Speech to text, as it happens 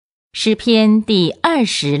诗篇第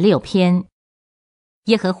26篇。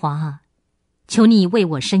耶和华啊，求你为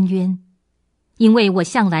我伸冤，因为我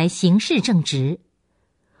向来行事正直，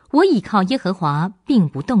我倚靠耶和华并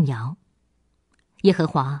不动摇。耶和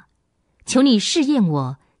华，求你试验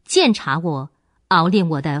我，鉴察我，熬炼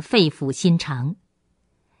我的肺腑心肠，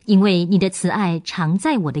因为你的慈爱常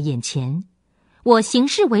在我的眼前，我行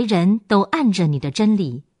事为人都按着你的真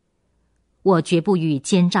理。我绝不与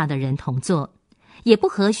奸诈的人同坐，也不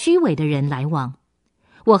和虚伪的人来往。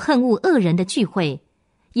我恨恶恶人的聚会，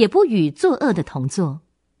也不与作恶的同坐。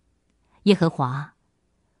耶和华，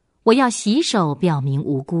我要洗手表明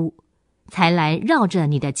无辜，才来绕着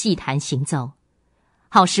你的祭坛行走，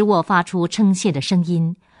好使我发出称谢的声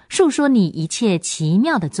音，述说你一切奇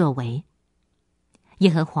妙的作为。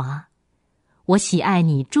耶和华，我喜爱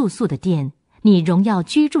你住宿的殿，你荣耀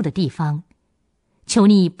居住的地方。求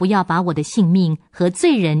你不要把我的性命和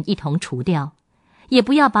罪人一同除掉，也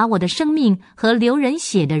不要把我的生命和流人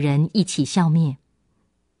血的人一起消灭。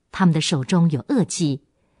他们的手中有恶计，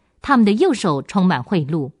他们的右手充满贿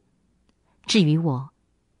赂。至于我，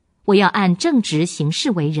我要按正直行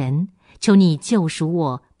事为人，求你救赎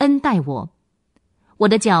我，恩待我。我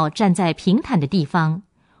的脚站在平坦的地方，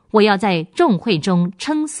我要在众会中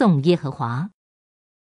称颂耶和华。